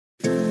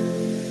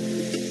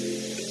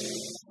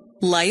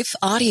Life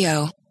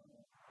Audio.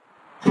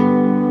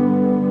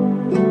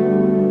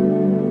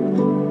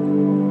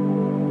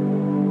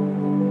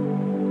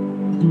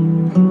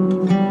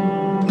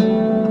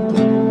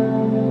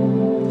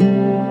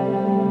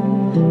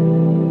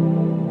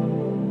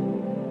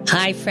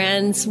 Hi,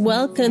 friends.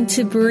 Welcome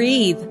to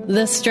Breathe,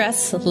 the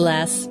Stress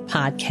Less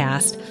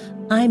podcast.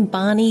 I'm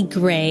Bonnie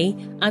Gray.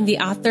 I'm the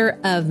author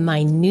of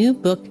my new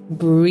book,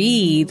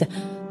 Breathe,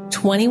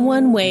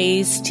 21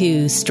 Ways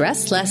to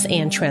Stress Less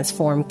and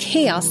Transform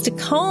Chaos to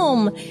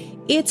Calm.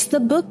 It's the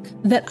book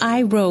that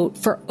I wrote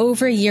for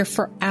over a year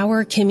for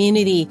our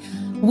community.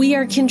 We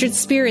are kindred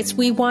spirits.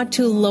 We want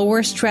to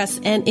lower stress,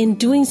 and in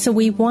doing so,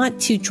 we want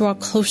to draw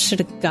closer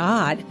to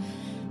God.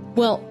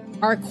 Well,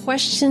 our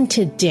question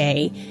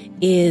today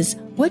is,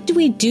 what do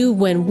we do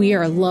when we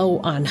are low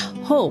on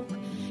hope?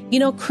 You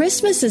know,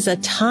 Christmas is a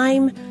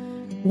time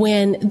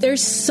when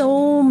there's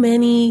so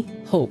many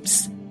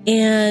hopes.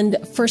 And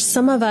for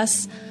some of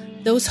us,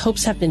 those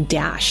hopes have been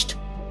dashed,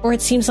 or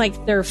it seems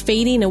like they're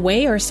fading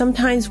away, or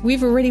sometimes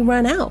we've already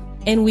run out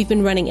and we've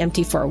been running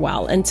empty for a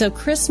while. And so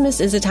Christmas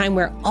is a time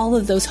where all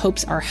of those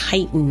hopes are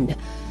heightened.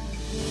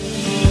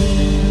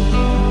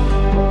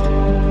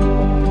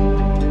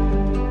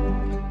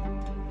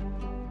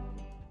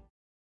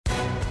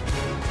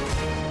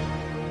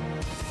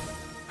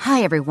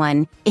 Hi,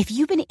 everyone. If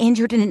you've been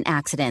injured in an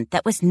accident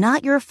that was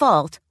not your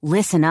fault,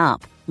 listen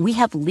up. We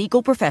have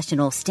legal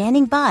professionals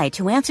standing by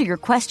to answer your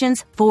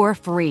questions for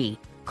free.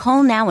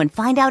 Call now and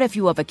find out if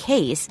you have a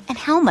case and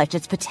how much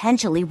it's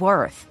potentially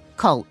worth.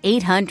 Call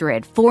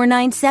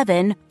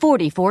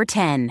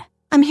 800-497-4410.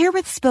 I'm here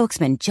with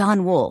spokesman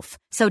John Wolf.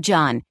 So,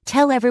 John,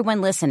 tell everyone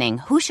listening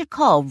who should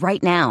call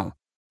right now.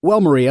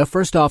 Well, Maria,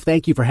 first off,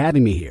 thank you for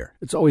having me here.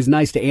 It's always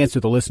nice to answer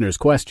the listeners'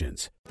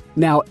 questions.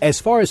 Now,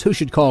 as far as who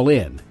should call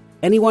in,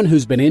 anyone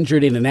who's been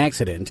injured in an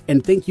accident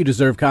and think you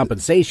deserve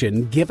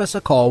compensation, give us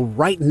a call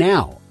right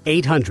now.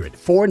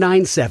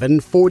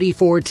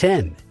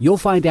 800-497-4410. You'll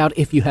find out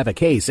if you have a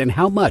case and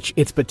how much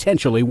it's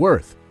potentially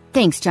worth.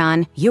 Thanks,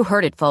 John. You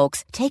heard it,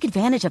 folks. Take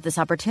advantage of this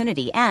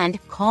opportunity and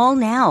call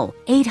now.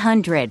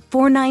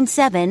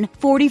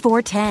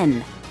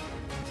 800-497-4410.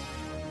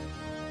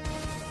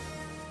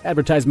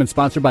 Advertisement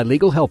sponsored by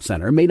Legal Help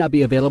Center. May not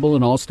be available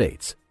in all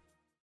states.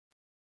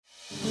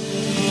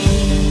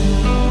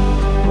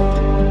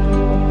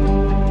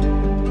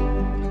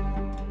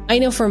 I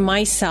know for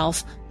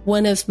myself,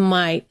 one of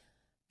my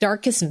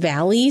darkest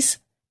valleys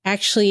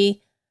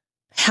actually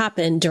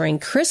happened during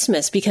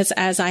Christmas, because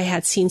as I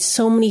had seen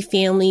so many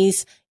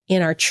families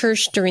in our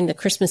church during the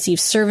Christmas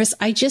Eve service,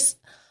 I just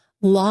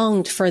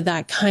longed for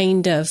that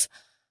kind of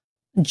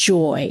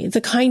joy, the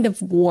kind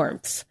of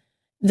warmth.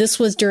 This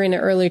was during an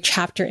earlier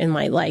chapter in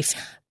my life.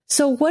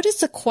 So what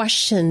is the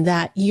question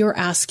that you're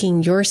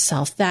asking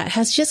yourself that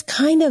has just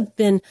kind of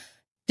been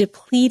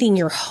depleting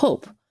your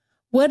hope?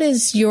 What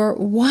is your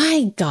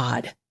why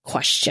God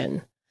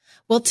question?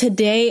 Well,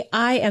 today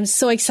I am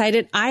so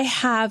excited. I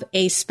have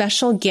a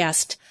special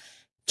guest,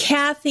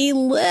 Kathy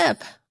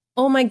Lipp.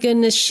 Oh my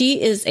goodness, she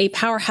is a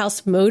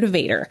powerhouse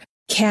motivator.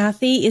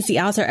 Kathy is the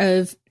author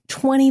of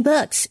 20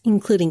 books,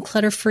 including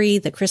Clutter Free,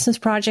 The Christmas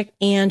Project,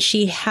 and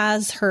she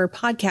has her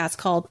podcast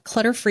called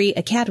Clutter Free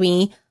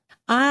Academy.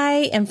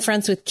 I am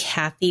friends with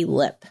Kathy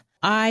Lipp.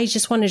 I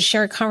just wanted to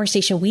share a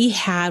conversation we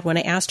had when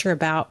I asked her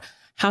about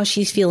how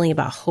she's feeling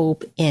about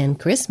hope and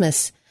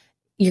Christmas.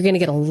 You're going to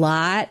get a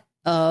lot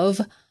of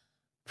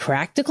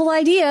practical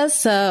ideas,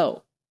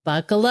 so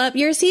buckle up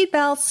your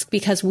seatbelts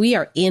because we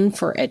are in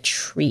for a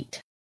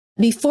treat.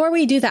 Before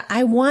we do that,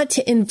 I want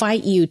to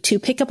invite you to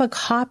pick up a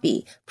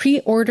copy,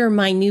 pre-order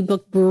my new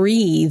book,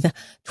 Breathe,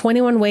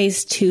 21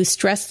 Ways to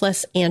Stress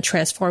Less and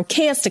Transform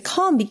Chaos to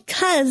Calm,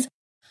 because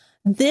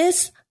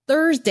this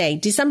Thursday,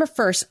 December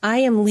 1st, I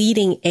am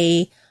leading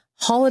a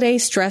holiday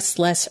stress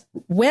less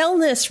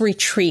wellness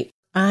retreat.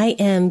 I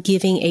am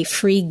giving a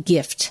free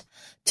gift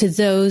to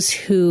those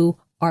who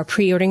are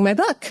pre-ordering my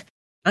book.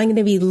 I'm going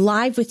to be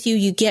live with you.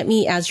 You get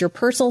me as your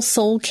personal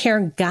soul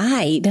care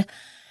guide,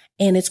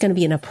 and it's going to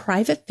be in a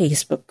private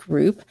Facebook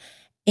group.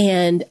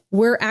 And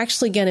we're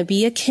actually going to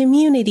be a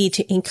community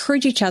to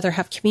encourage each other,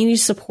 have community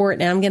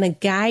support, and I'm going to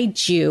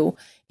guide you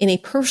in a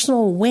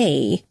personal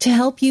way to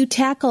help you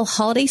tackle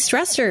holiday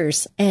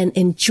stressors and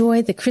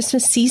enjoy the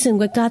Christmas season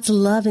with God's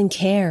love and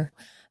care.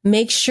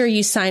 Make sure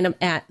you sign up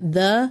at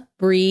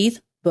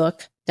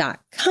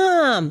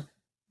thebreathebook.com,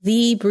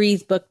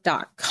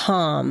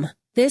 thebreathebook.com.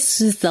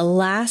 This is the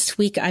last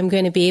week I'm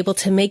going to be able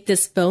to make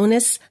this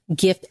bonus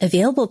gift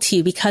available to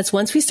you, because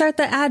once we start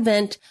the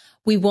Advent,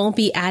 we won't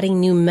be adding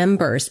new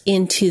members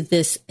into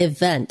this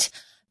event,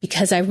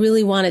 because I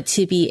really want it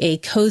to be a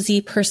cozy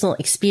personal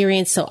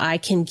experience so I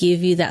can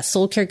give you that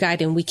soul care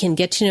guide and we can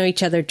get to know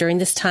each other during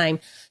this time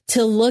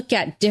to look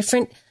at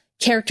different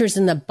characters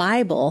in the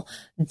Bible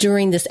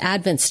during this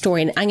Advent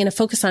story. And I'm going to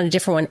focus on a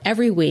different one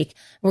every week.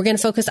 We're going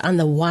to focus on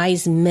the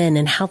wise men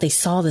and how they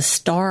saw the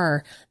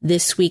star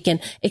this week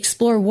and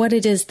explore what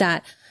it is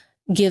that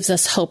gives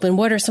us hope and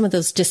what are some of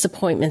those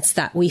disappointments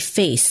that we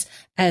face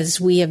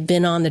as we have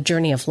been on the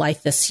journey of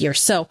life this year.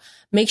 So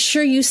make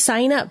sure you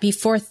sign up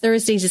before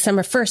Thursday,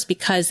 December 1st,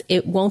 because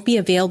it won't be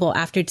available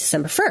after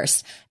December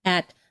 1st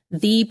at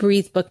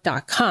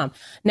thebreathebook.com.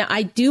 Now,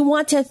 I do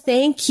want to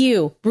thank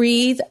you,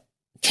 Breathe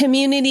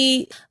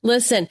community.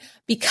 Listen,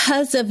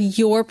 because of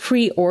your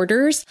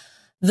pre-orders,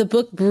 the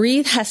book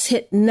Breathe has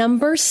hit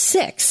number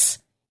 6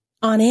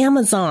 on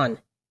Amazon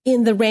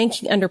in the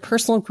ranking under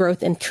personal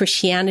growth and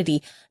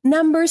Christianity.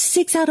 Number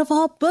 6 out of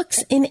all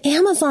books in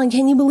Amazon.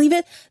 Can you believe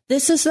it?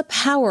 This is the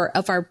power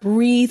of our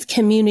Breathe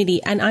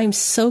community, and I'm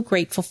so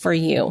grateful for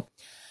you.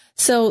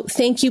 So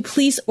thank you.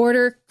 Please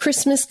order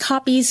Christmas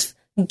copies,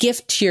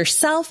 gift to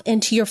yourself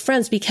and to your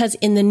friends, because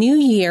in the new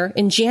year,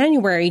 in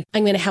January,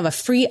 I'm going to have a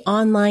free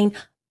online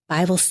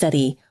Bible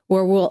study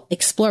where we'll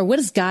explore, what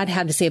does God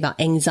have to say about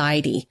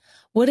anxiety?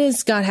 What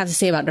does God have to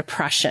say about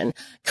depression?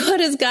 What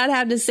does God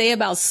have to say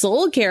about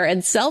soul care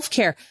and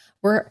self-care?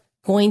 We're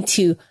going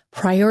to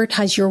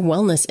prioritize your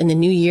wellness in the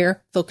new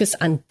year, focus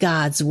on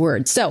God's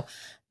word. So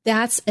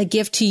that's a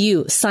gift to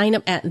you. Sign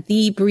up at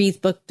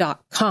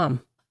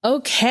thebreathebook.com.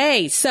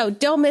 Okay, so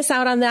don't miss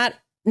out on that.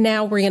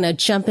 Now we're going to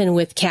jump in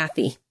with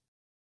Kathy.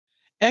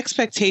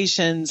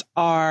 Expectations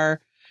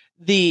are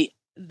the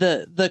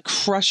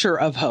crusher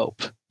of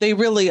hope. They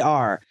really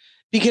are.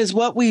 Because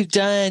what we've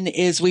done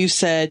is we've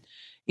said,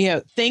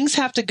 things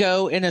have to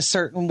go in a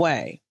certain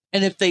way.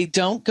 And if they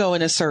don't go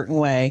in a certain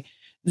way,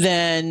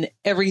 then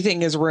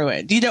everything is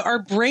ruined. Our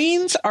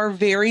brains are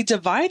very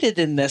divided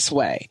in this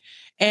way.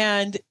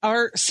 And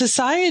our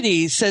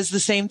society says the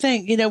same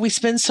thing. We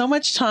spend so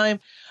much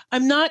time.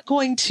 I'm not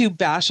going to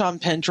bash on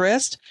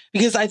Pinterest,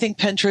 because I think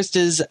Pinterest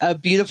is a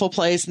beautiful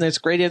place and there's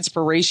great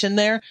inspiration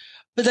there.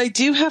 But I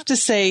do have to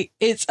say,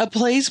 it's a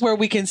place where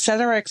we can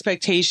set our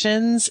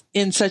expectations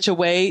in such a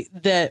way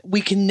that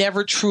we can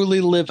never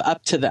truly live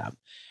up to them.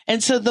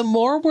 And so the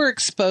more we're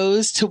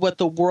exposed to what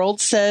the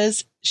world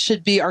says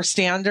should be our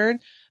standard,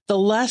 the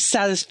less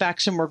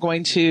satisfaction we're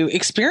going to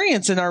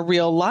experience in our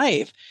real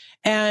life.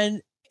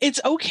 And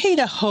it's okay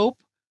to hope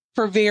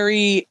for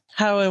very,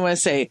 how do I want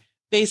to say,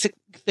 basic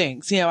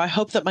things. I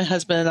hope that my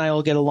husband and I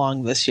will get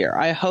along this year.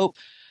 I hope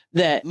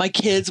that my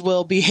kids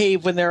will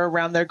behave when they're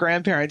around their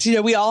grandparents.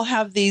 We all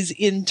have these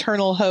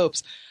internal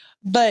hopes.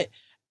 But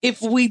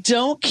if we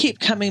don't keep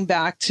coming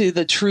back to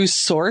the true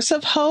source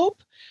of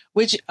hope,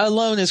 which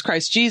alone is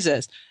Christ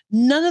Jesus,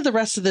 none of the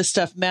rest of this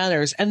stuff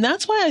matters. And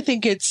that's why I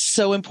think it's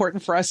so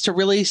important for us to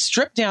really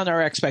strip down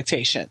our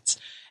expectations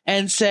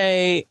and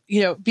say,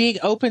 being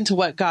open to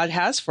what God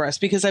has for us,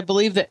 because I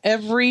believe that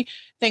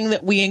everything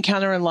that we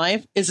encounter in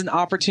life is an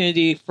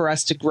opportunity for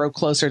us to grow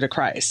closer to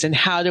Christ. And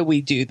how do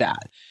we do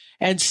that?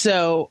 And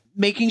so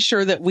making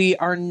sure that we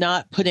are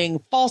not putting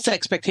false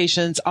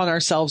expectations on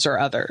ourselves or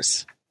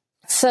others.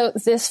 So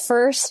this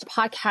first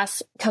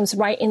podcast comes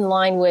right in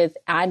line with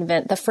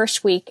Advent, the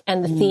first week,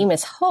 and the theme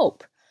is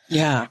hope.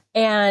 Yeah.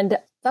 And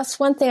that's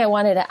one thing I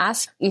wanted to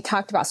ask. You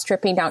talked about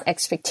stripping down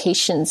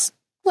expectations.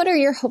 What are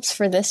your hopes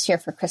for this year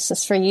for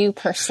Christmas, for you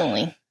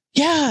personally?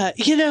 Yeah.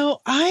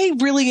 I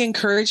really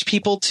encourage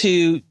people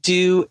to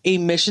do a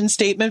mission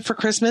statement for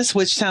Christmas,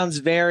 which sounds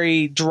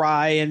very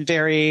dry and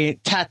very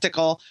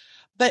tactical.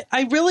 But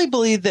I really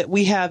believe that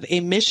we have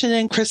a mission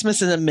in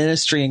Christmas and a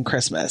ministry in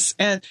Christmas.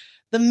 And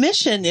the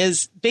mission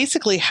is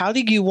basically, how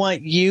do you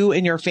want you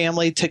and your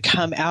family to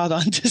come out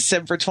on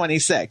December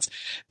 26th?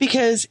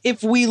 Because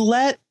if we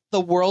let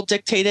the world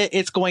dictate it,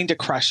 it's going to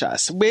crush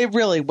us. It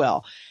really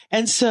will.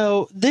 And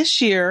so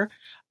this year,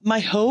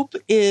 my hope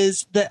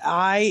is that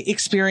I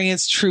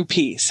experience true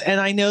peace. And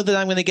I know that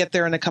I'm going to get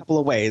there in a couple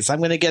of ways. I'm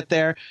going to get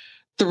there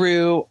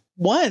through,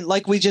 one,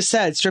 like we just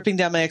said, stripping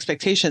down my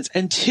expectations,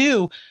 and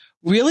two,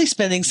 really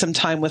spending some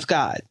time with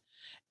God.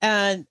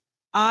 And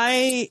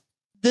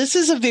this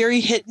is a very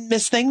hit and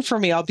miss thing for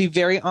me. I'll be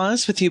very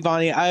honest with you,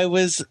 Bonnie. I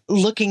was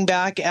looking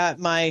back at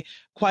my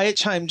Quiet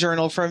Time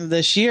journal from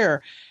this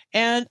year,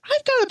 and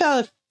I've got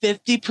about a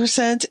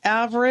 50%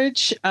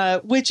 average,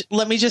 which,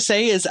 let me just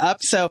say, is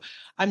up. So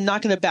I'm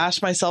not going to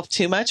bash myself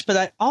too much, but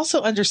I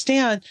also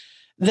understand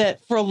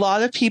that for a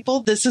lot of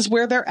people, this is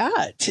where they're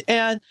at.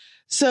 And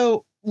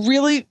so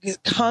really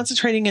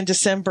concentrating in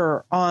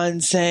December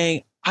on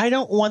saying, I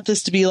don't want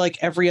this to be like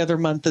every other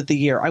month of the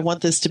year. I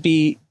want this to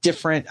be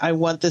different. I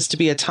want this to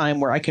be a time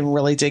where I can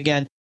really dig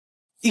in.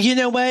 You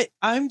know what?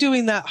 I'm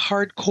doing that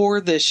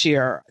hardcore this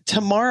year.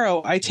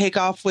 Tomorrow, I take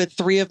off with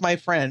 3 of my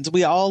friends.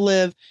 We all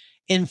live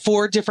in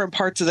 4 different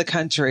parts of the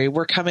country.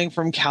 We're coming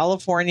from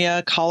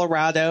California,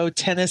 Colorado,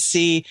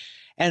 Tennessee,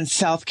 and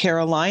South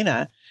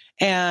Carolina.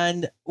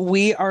 And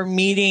we are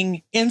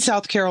meeting in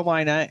South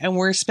Carolina, and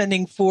we're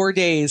spending 4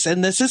 days.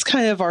 And this is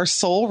kind of our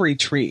soul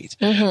retreat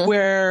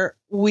where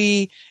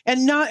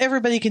and not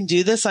everybody can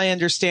do this. I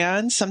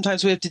understand.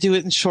 Sometimes we have to do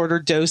it in shorter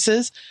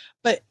doses.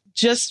 But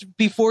just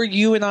before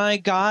you and I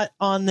got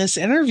on this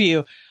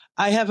interview,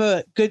 I have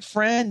a good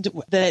friend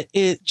that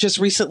just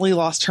recently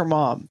lost her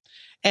mom.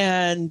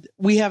 And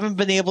we haven't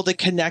been able to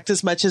connect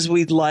as much as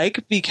we'd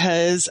like,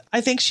 because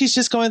I think she's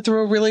just going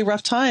through a really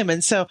rough time.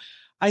 And so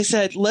I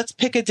said, let's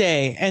pick a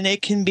day. And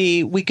it can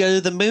be, we go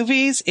to the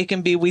movies. It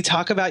can be, we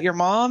talk about your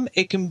mom.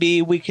 It can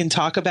be, we can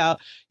talk about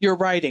your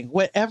writing,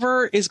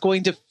 whatever is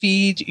going to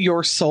feed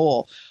your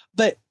soul.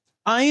 But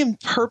I am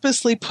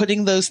purposely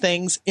putting those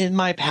things in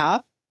my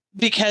path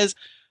because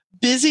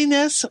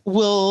busyness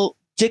will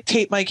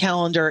dictate my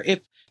calendar if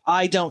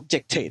I don't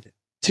dictate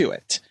to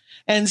it.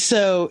 And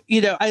so,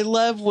 I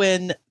love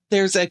when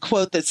there's a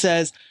quote that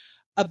says,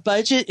 a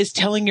budget is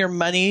telling your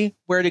money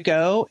where to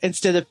go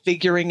instead of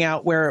figuring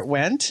out where it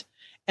went.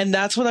 And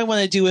that's what I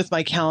want to do with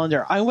my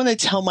calendar. I want to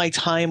tell my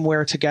time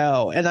where to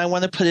go, and I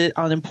want to put it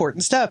on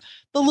important stuff.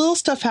 The little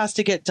stuff has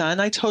to get done.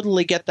 I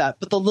totally get that.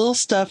 But the little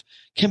stuff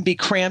can be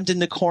crammed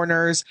into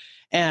corners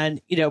and,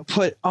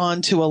 put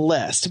onto a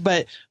list.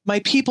 But my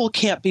people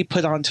can't be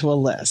put onto a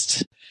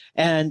list.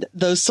 And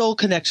those soul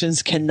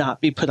connections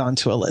cannot be put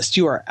onto a list.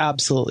 You are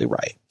absolutely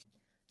right.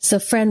 So,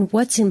 friend,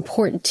 what's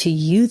important to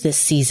you this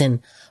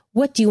season?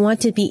 What do you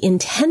want to be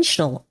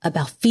intentional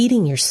about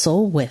feeding your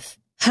soul with?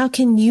 How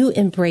can you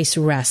embrace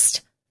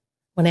rest?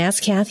 When I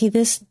asked Kathy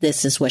this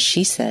is what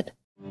she said.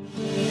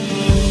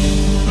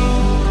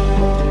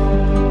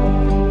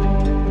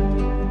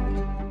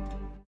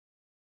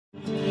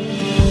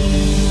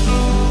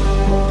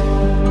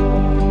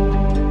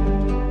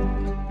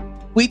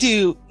 We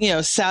do,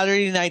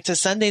 Saturday night to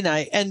Sunday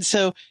night. And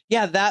so,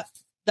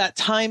 that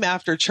time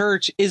after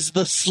church is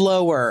the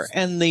slower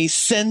and the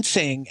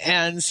sensing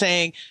and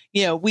saying,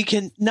 we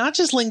can not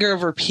just linger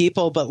over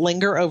people, but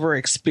linger over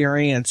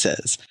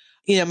experiences.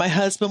 My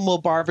husband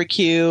will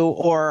barbecue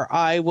or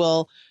I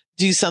will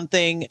do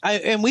something.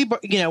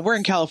 We're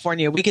in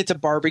California. We get to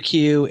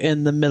barbecue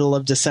in the middle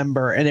of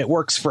December and it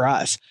works for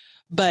us.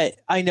 But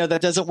I know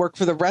that doesn't work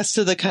for the rest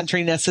of the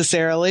country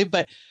necessarily.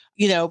 But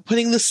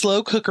putting the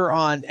slow cooker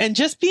on and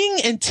just being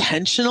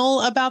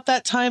intentional about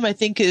that time, I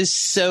think is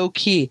so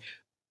key.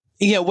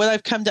 What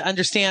I've come to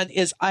understand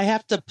is I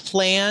have to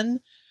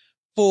plan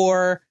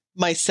for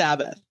my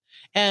Sabbath.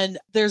 And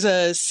there's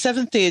a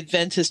Seventh-day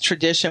Adventist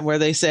tradition where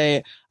they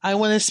say, I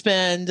want to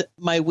spend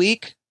my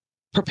week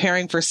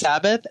preparing for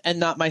Sabbath and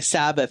not my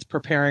Sabbath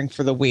preparing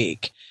for the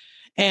week.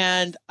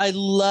 And I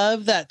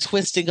love that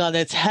twisting on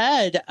its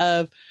head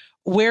of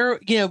where,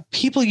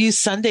 people use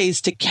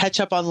Sundays to catch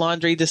up on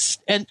laundry.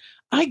 And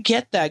I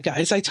get that,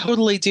 guys. I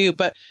totally do.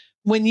 But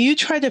when you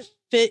try to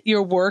fit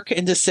your work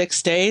into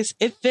 6 days,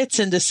 it fits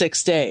into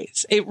 6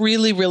 days. It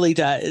really, really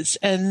does.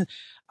 And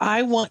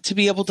I want to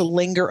be able to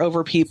linger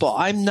over people.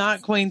 I'm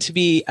not going to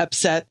be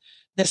upset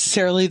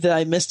necessarily that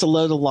I missed a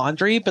load of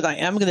laundry, but I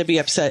am going to be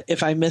upset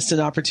if I missed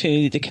an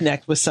opportunity to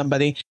connect with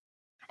somebody.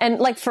 And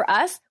like for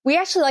us, we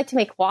actually like to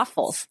make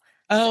waffles.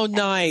 Oh,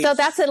 nice. So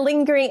that's a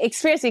lingering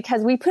experience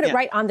because we put it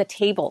right on the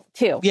table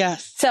too.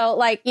 Yes. So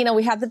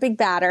we have the big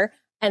batter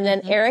and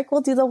then Eric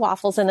will do the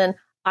waffles and then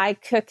I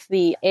cook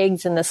the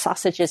eggs and the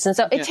sausages. And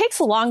so it takes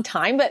a long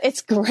time, but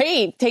it's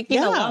great taking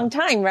a long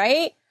time,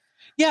 right?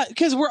 Yeah,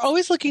 because we're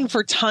always looking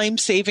for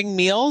time-saving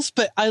meals,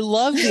 but I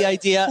love the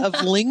idea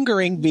of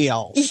lingering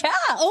meals. Yeah.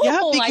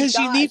 Oh, because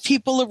you need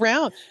people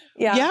around.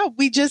 Yeah,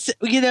 we just,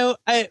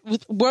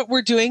 with what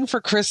we're doing for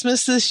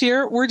Christmas this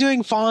year, we're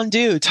doing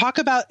fondue. Talk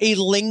about a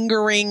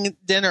lingering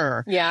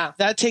dinner. Yeah.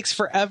 That takes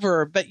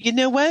forever. But you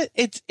know what?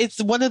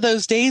 It's one of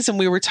those days, and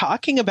we were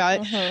talking about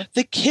it.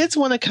 The kids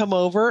want to come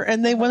over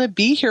and they want to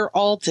be here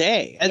all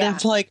day. And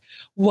it's like,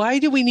 why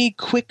do we need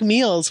quick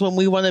meals when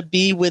we want to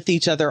be with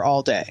each other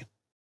all day?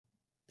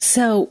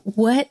 So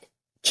what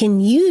can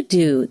you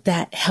do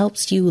that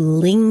helps you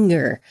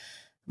linger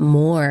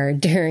more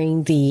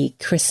during the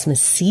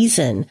Christmas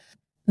season?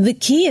 The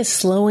key is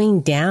slowing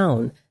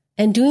down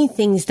and doing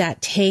things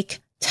that take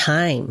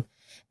time,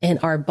 and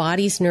our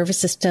body's nervous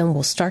system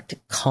will start to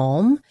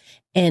calm,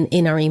 and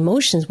in our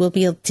emotions, we'll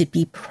be able to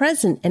be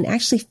present and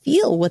actually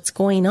feel what's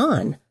going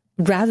on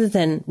rather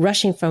than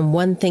rushing from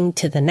one thing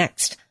to the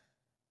next.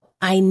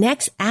 I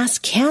next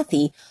asked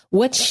Kathy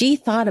what she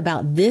thought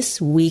about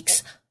this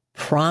week's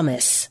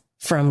promise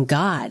from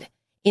God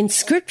in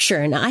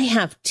scripture. And I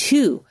have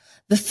two.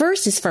 The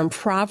first is from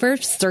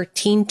Proverbs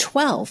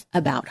 13:12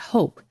 about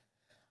hope.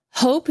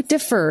 Hope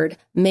deferred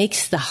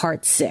makes the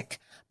heart sick,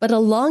 but a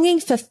longing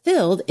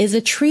fulfilled is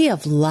a tree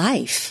of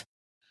life.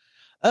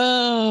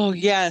 Oh,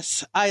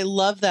 yes. I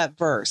love that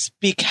verse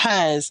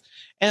because,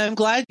 and I'm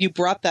glad you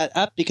brought that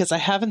up because I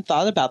haven't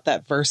thought about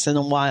that verse in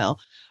a while,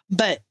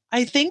 but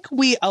I think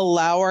we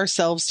allow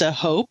ourselves to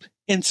hope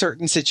in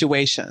certain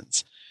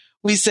situations.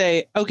 We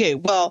say, okay,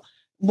 well,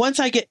 once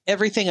I get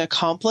everything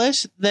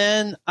accomplished,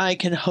 then I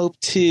can hope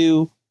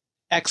to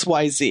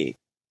XYZ,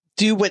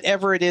 do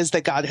whatever it is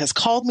that God has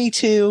called me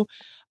to.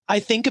 I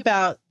think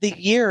about the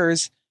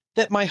years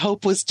that my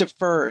hope was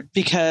deferred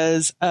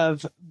because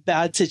of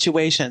bad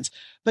situations.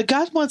 But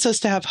God wants us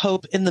to have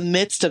hope in the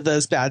midst of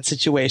those bad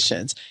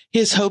situations.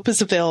 His hope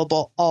is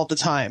available all the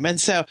time. And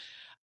so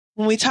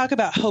when we talk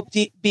about hope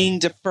being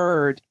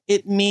deferred,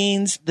 it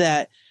means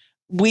that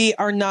we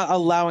are not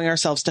allowing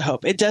ourselves to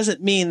hope. It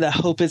doesn't mean that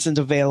hope isn't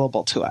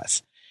available to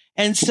us.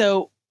 And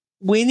so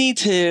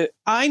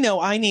I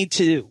know I need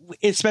to,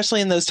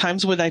 especially in those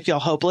times when I feel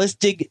hopeless,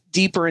 dig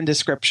deeper into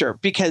scripture,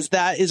 because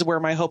that is where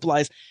my hope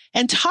lies,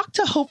 and talk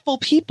to hopeful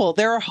people.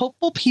 There are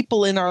hopeful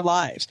people in our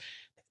lives.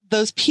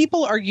 Those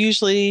people are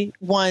usually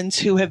ones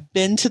who have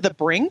been to the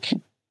brink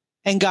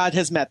and God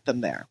has met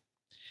them there.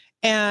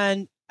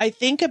 And I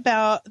think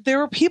about,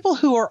 there are people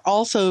who are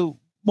also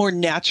more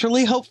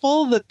naturally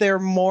hopeful, that they're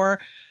more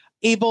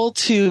able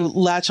to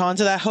latch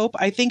onto that hope.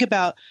 I think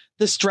about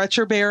the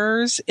stretcher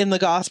bearers in the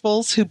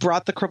Gospels who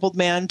brought the crippled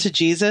man to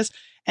Jesus,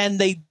 and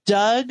they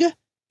dug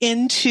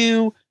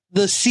into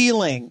the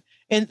ceiling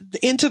and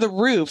into the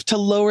roof to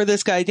lower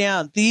this guy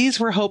down. These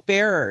were hope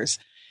bearers.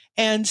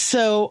 And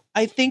so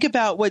I think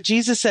about what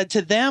Jesus said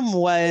to them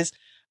was,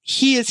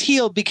 he is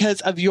healed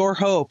because of your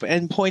hope,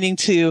 and pointing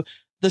to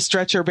the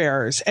stretcher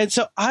bearers. And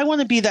so I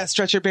want to be that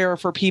stretcher bearer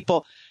for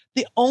people.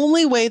 The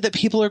only way that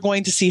people are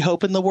going to see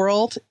hope in the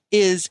world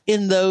is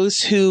in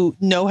those who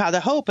know how to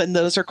hope, and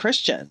those are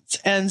Christians.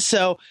 And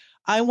so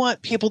I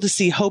want people to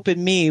see hope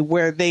in me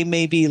where they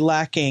may be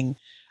lacking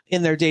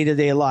in their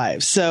day-to-day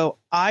lives. So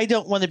I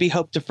don't want to be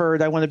hope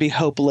deferred. I want to be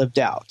hope lived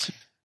out.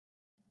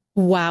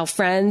 Wow,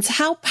 friends,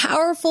 how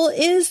powerful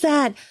is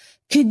that?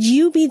 Could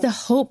you be the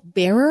hope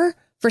bearer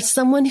for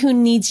someone who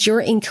needs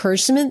your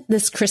encouragement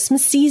this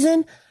Christmas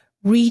season?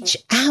 Reach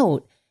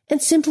out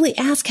and simply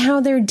ask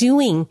how they're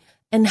doing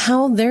and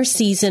how their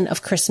season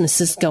of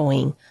Christmas is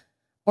going.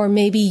 Or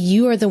maybe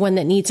you are the one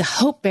that needs a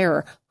hope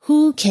bearer.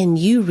 Who can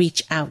you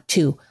reach out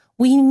to?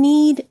 We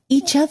need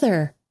each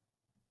other.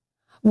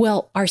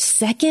 Well, our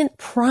second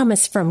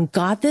promise from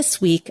God this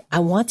week I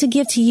want to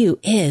give to you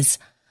is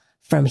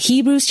from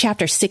Hebrews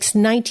chapter 6,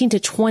 19 to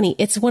 20.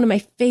 It's one of my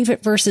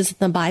favorite verses in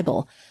the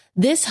Bible.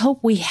 This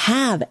hope we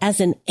have as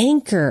an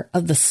anchor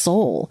of the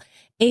soul,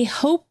 a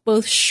hope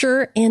both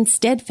sure and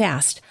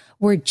steadfast,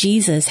 where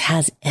Jesus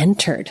has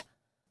entered.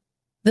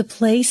 The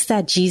place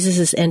that Jesus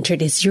has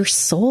entered is your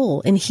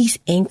soul, and he's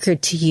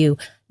anchored to you.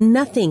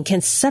 Nothing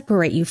can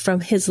separate you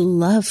from his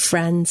love,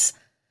 friends.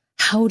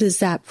 How does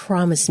that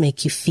promise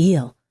make you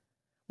feel?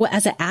 Well,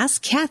 as I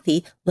asked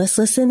Kathy, let's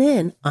listen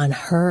in on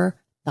her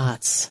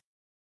thoughts.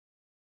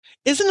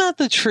 Isn't that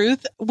the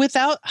truth?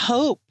 Without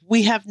hope,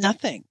 we have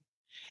nothing.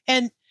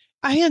 And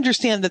I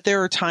understand that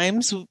there are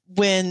times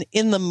when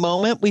in the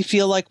moment we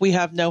feel like we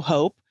have no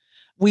hope.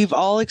 We've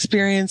all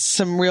experienced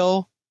some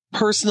real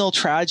personal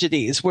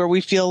tragedies where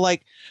we feel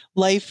like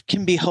life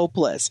can be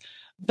hopeless.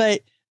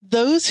 But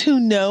those who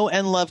know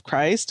and love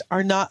Christ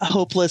are not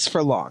hopeless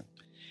for long.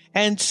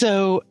 And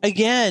so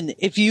again,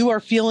 if you are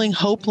feeling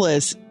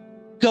hopeless,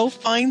 go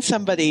find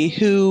somebody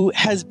who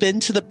has been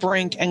to the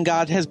brink and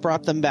God has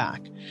brought them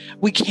back.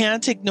 We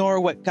can't ignore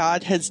what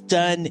God has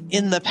done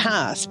in the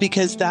past,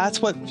 because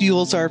that's what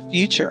fuels our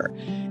future.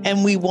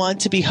 And we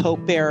want to be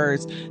hope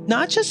bearers,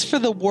 not just for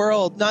the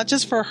world, not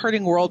just for a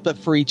hurting world, but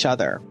for each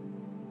other.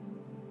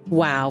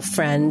 Wow,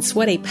 friends,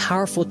 what a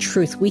powerful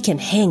truth we can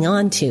hang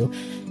on to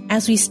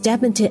as we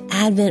step into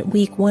Advent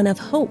Week 1 of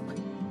hope.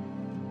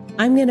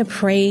 I'm going to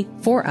pray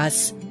for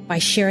us by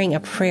sharing a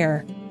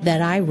prayer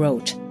that I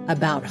wrote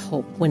about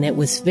hope when it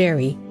was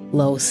very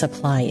low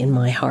supply in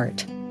my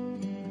heart.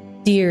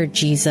 Dear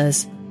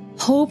Jesus,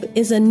 hope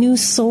is a new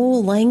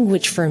soul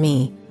language for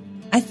me.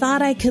 I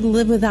thought I could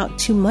live without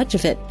too much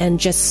of it and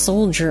just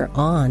soldier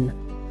on.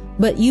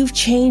 But you've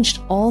changed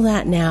all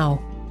that now.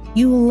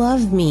 You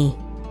love me.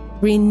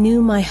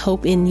 Renew my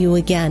hope in you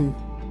again.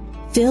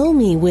 Fill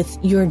me with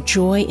your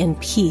joy and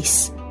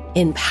peace.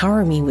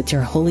 Empower me with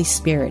your Holy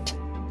Spirit.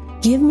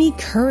 Give me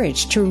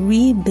courage to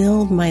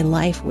rebuild my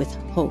life with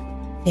hope.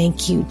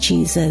 Thank you,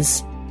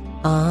 Jesus.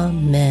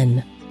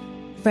 Amen.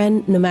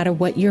 Friend, no matter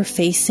what you're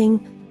facing,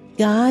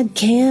 God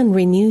can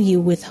renew you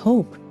with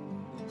hope.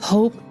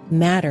 Hope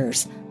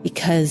matters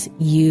because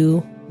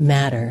you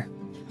matter.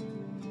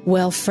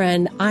 Well,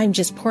 friend, I'm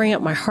just pouring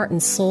out my heart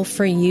and soul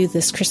for you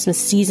this Christmas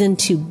season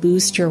to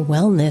boost your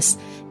wellness.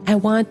 I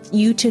want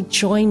you to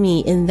join me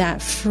in that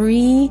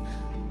free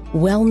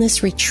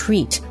wellness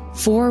retreat,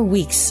 4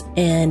 weeks,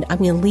 and I'm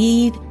going to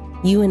lead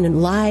you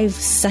in live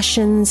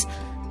sessions.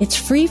 It's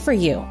free for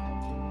you.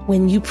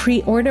 When you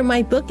pre-order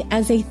my book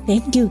as a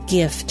thank you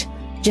gift,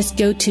 just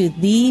go to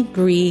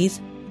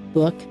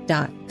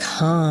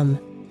thebreathebook.com.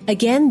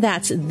 Again,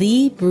 that's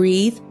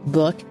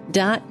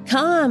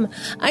thebreathebook.com.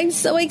 I'm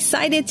so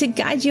excited to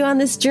guide you on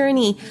this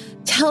journey.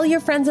 Tell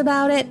your friends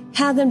about it.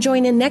 Have them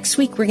join in next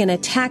week. We're going to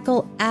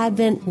tackle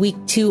Advent Week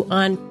 2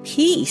 on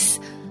peace.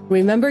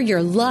 Remember,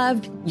 you're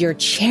loved, you're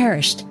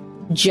cherished.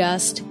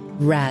 Just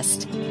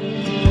rest.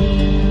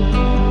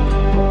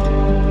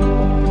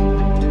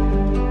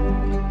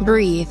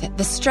 Breathe,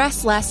 the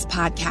Stress Less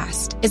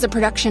podcast, is a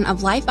production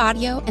of Life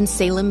Audio and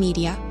Salem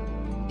Media.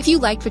 If you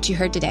liked what you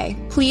heard today,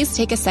 please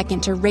take a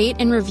second to rate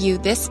and review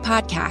this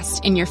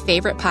podcast in your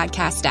favorite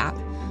podcast app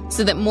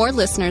so that more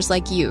listeners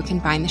like you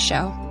can find the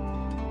show.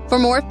 For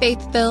more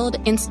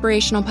faith-filled,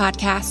 inspirational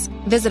podcasts,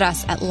 visit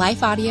us at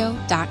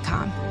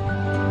lifeaudio.com.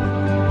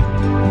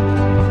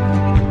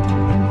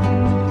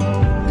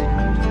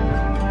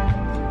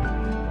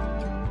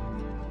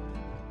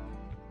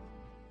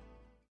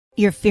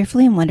 You're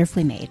fearfully and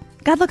wonderfully made.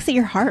 God looks at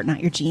your heart, not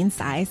your jean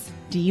size.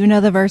 Do you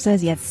know the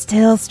verses, yet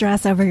still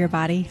stress over your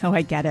body? Oh,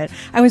 I get it.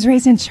 I was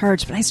raised in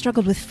church, but I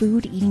struggled with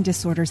food, eating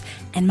disorders,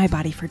 and my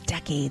body for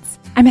decades.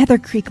 I'm Heather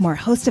Creekmore,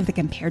 host of the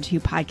Compared To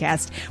You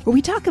podcast, where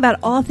we talk about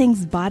all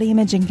things body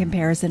image and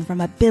comparison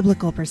from a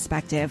biblical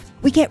perspective.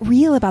 We get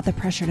real about the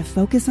pressure to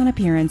focus on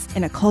appearance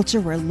in a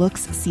culture where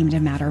looks seem to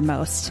matter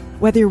most.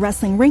 Whether you're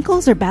wrestling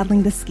wrinkles or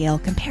battling the scale,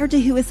 Compared To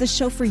You is the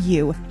show for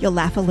you. You'll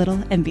laugh a little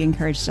and be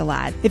encouraged a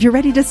lot. If you're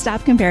ready to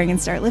stop comparing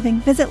and start living,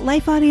 visit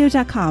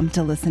lifeaudio.com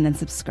to listen and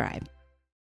subscribe.